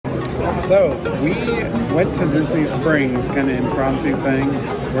So we went to Disney Springs, kind of impromptu thing.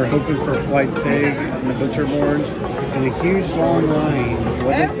 We're hoping for Flight Pig and the Butcher Board, and a huge long line.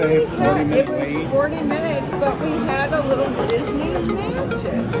 What did it say? 40-minute wait? It was 40 minutes, but we had a little Disney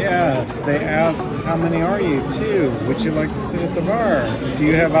magic. Yes, they asked, how many are you? 2. Would you like to sit at the bar? Do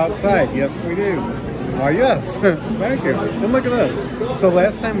you have outside? Yes, we do. Why, yes. Thank you. And look at this. So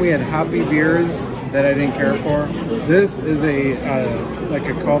last time we had hoppy beers that I didn't care for. This is like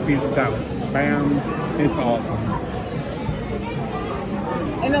a coffee stout. Bam. It's awesome.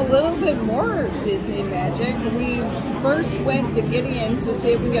 And a little bit more Disney magic. We first went to Gideon's to see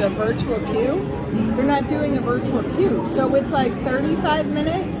if we can get a virtual queue. They're not doing a virtual queue. So it's like 35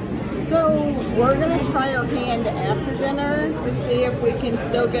 minutes. So we're going to try our hand after dinner to see if we can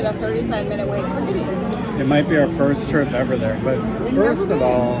still get a 35-minute wait for Gideon's. It might be our first trip ever there. But first of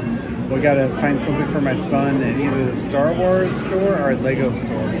all, we got to find something for my son at either the Star Wars store or a Lego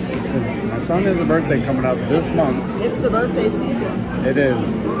store. Because my son has a birthday coming up this month. It's the birthday season. It is.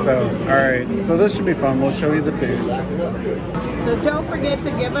 So, alright. So this should be fun. We'll show you the food. So don't forget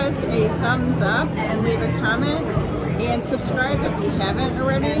to give us a thumbs up and leave a comment. And subscribe if you haven't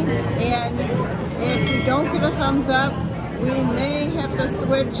already. And if you don't get a thumbs up, we may have to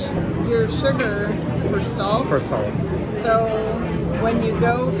switch your sugar for salt. For salt. So when you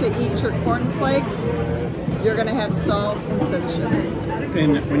go to eat your cornflakes, you're going to have salt instead of sugar.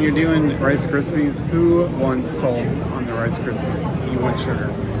 And when you're doing Rice Krispies, who wants salt on the Rice Krispies? You want sugar.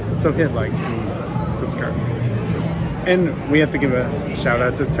 So hit like and subscribe. And we have to give a shout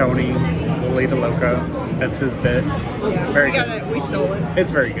out to Tony, the Lita Loca. That's his bit. Yeah, very good. We stole it.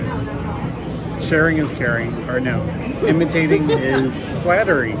 It's very good. Sharing is caring, or no, imitating is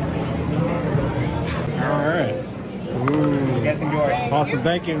flattery. All right. Ooh. You guys enjoy. Awesome,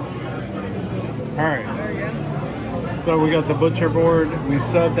 thank you. All right. There you go. So we got the butcher board. We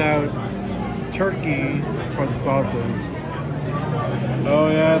subbed out turkey for the sausage. Oh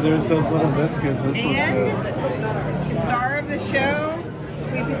yeah, there's those little biscuits. This And star of the show,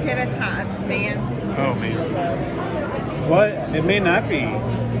 sweet potato tots, man. Oh man. What? It may not be.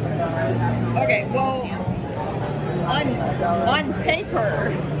 Okay, well, on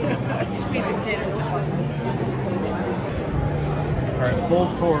paper, sweet potato tots. All right,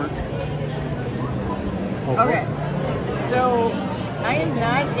 pulled pork. Okay, so I am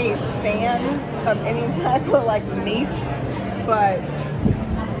not a fan of any type of like meat, but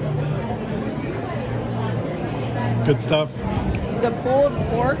good stuff. the pulled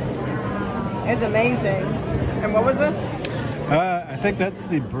pork is amazing. And what was this? I think that's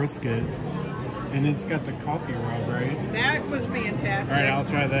the brisket, and it's got the coffee rub, right? That was fantastic. All right, I'll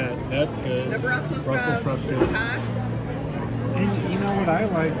try that. That's good. The Brussels sprouts good. tots. And you know what I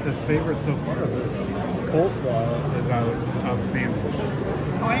like? The favorite so far, this coleslaw is outstanding.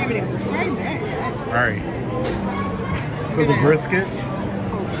 Oh, I haven't even tried that yet. All right. So the brisket.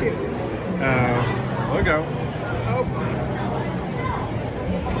 Oh shoot. We'll go. Oh.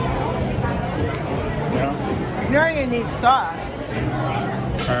 Yeah. Now you need sauce.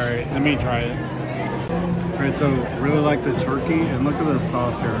 All right, let me try it. All right, so really like the turkey, and look at the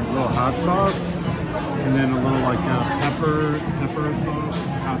sauce here. A little hot sauce, and then a little like pepper sauce,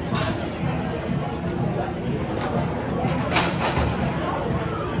 hot sauce.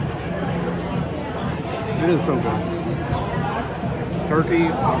 It is so good. Turkey,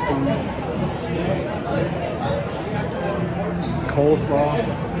 awesome. Coleslaw.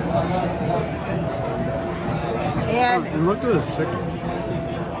 And look at this chicken.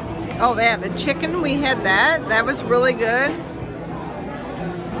 Oh yeah, the chicken, we had that. That was really good.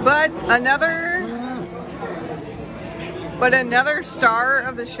 But another star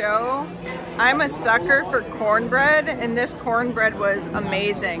of the show, I'm a sucker for cornbread, and this cornbread was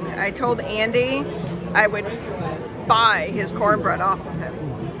amazing. I told Andy I would buy his cornbread off of him.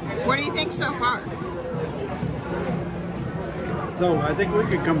 What do you think so far? So I think we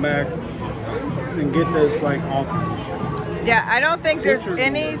could come back and get this like often. Yeah, I don't think there's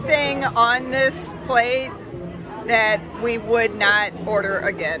anything on this plate that we would not order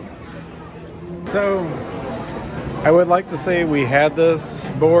again. So I would like to say we had this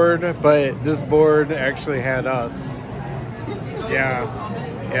board, but this board actually had us. Yeah,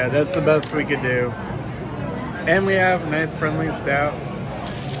 that's the best we could do. And we have nice friendly staff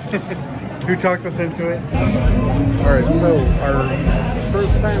who talked us into it. Alright, so our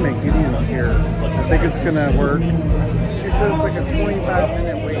first time at Gideon's here, I think it's gonna work. She said it's like a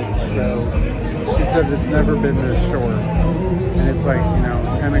 25-minute wait, so she said it's never been this short. And it's like,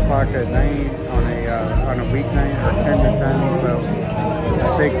 10 o'clock at night on a weeknight, or 10 to 10, so I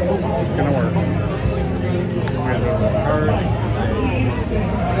think it's gonna work. We're gonna go to the cart.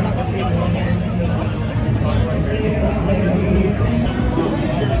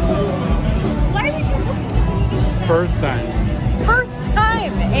 first time. First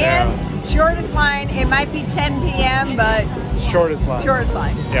time, and shortest line. It might be 10 p.m., but Shortest line. shortest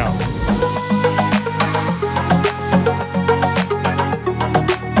line. Yeah.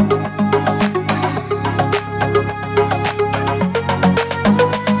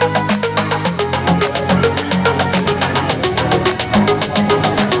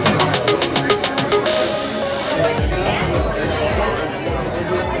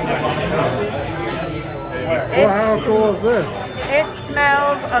 Well, how cool is this? It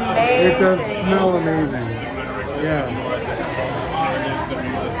smells amazing. It does smell amazing. Yeah.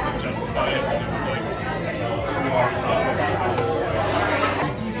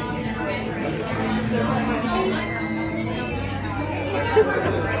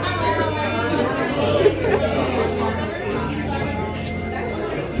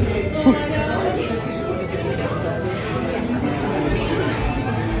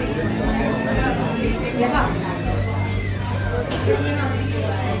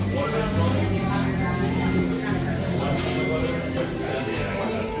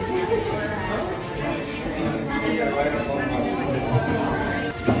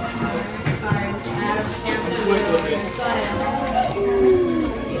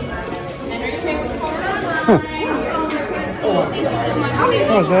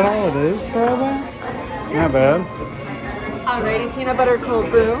 Oh, is that all it is for all that? Not bad. Alrighty, peanut butter cold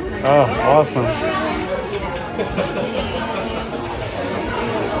brew. Oh, awesome.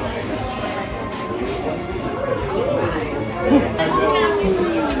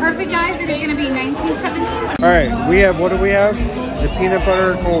 Perfect, guys. It is going to be 1917. All right, we have, what do we have? The peanut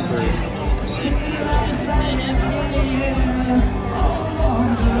butter cold brew.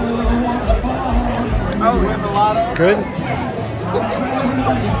 Oh, remoulade. Good?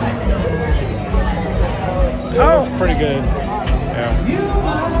 Oh, it's pretty good. Yeah.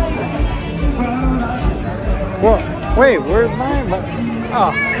 Well, wait, where's mine? Oh.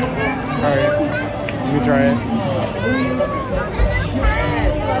 All right, let me try it.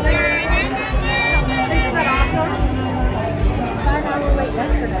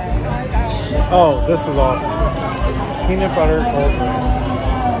 Oh, this is awesome. Peanut butter cold brew.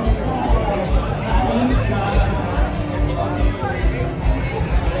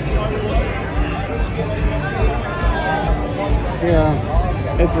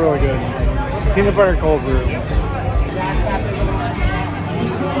 Yeah, it's really good. Peanut butter cold brew.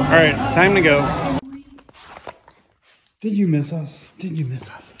 All right, time to go. Did you miss us? Did you miss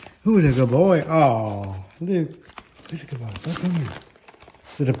us? Who's a good boy? Oh, Luke. Who's a good boy? What's in here?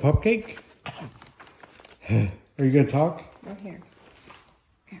 Is it a pupcake? Are you going to talk? Right here.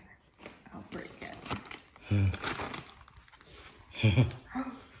 Here. I'll break it.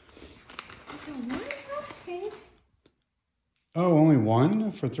 Oh, only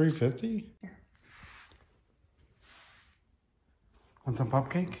one for $3.50? Here. Want some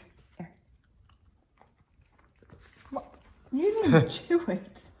pupcake? Here. Well, you didn't chew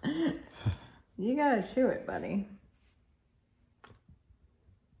it. You gotta chew it, buddy.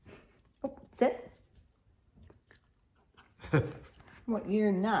 Oh, sit. What,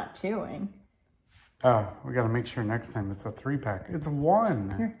 you're not chewing? Oh, we got to make sure next time it's a 3-pack. It's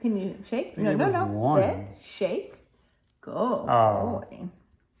one. Here, can you shake? No, it no, was no. one. Sit, shake. Go, Oh. boy.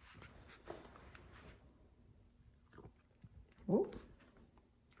 Whoop.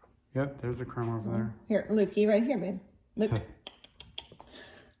 Yep, there's a crumb over there. Here, Lukey, right here, babe. Look.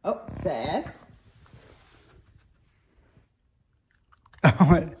 Oh, set.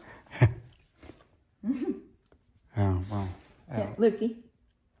 Oh, oh, well. Yeah, Lukey.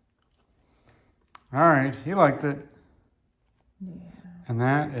 All right, he likes it. Yeah. And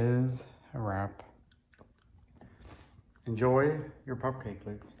that is a wrap. Enjoy your pupcake,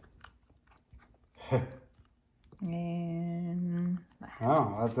 Luke. And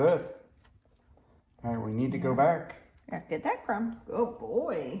Oh, that's it. All right, we need to go back. yeah, get that crumb. Oh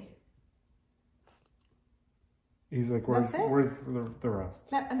boy. He's like, That's it? where's the rest?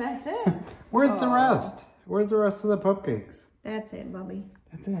 That's it. Where's the rest? Where's the rest of the pupcakes? That's it, Bubby.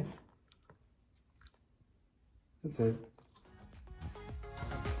 That's it. That's it.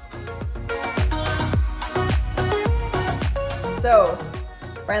 So,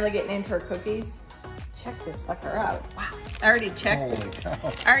 finally getting into our cookies. Check this sucker out. Wow. I already checked. Holy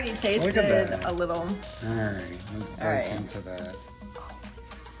cow. I already tasted Look at that. a little. All right, let's All right. break into that.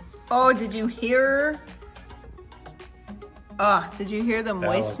 Oh, did you hear? Oh, did you hear the That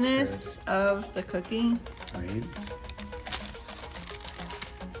looks moistness of the cookie? Wait.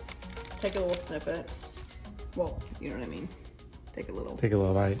 Take a little snippet. Well, you know what I mean. Take a little. Take a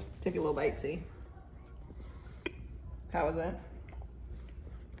little bite. Take a little bite, see? How was it?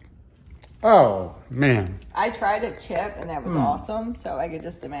 Oh, man. I tried a chip and that was awesome, so I could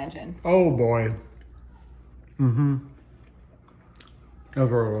just imagine. Oh, boy. Mm-hmm. That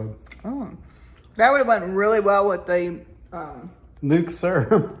was really good. Oh. That would have went really well with the... Luke,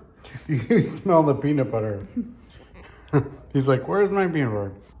 sir, you smell the peanut butter. He's like, where's my peanut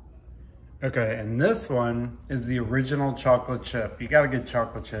butter? Okay, and this one is the original chocolate chip. You gotta get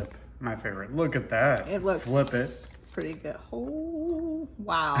chocolate chip. My favorite. Look at that. It looks... Flip it. Pretty good. Oh,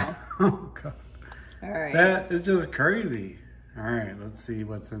 wow. Oh, God. All right. That is just crazy. All right, let's see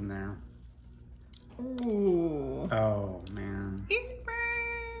what's in there. Ooh. Oh, man.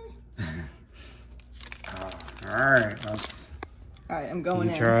 Oh, all right, let's... All right, I'm going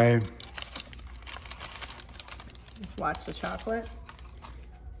in. Try. Just watch the chocolate.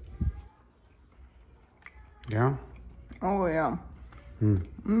 Yeah? Oh, yeah.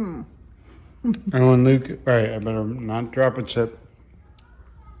 Oh, and Luke, all right, I better not drop a chip.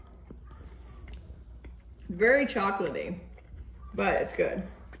 Very chocolatey, but it's good.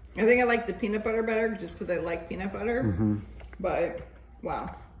 I think I like the peanut butter better just because I like peanut butter. But,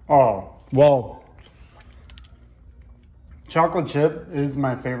 wow. Oh, well, chocolate chip is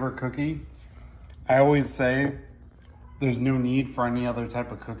my favorite cookie. I always say there's no need for any other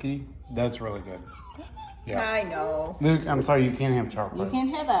type of cookie. That's really good. Yeah. I know. Luke, I'm sorry, you can't have chocolate. You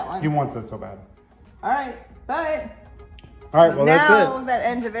can't have that one. He wants it so bad. All right, but All right, well, now that's it. that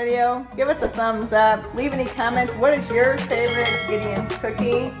ends the video. Give us a thumbs up. Leave any comments. What is your favorite Gideon's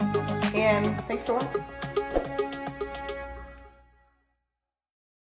cookie? And thanks for watching.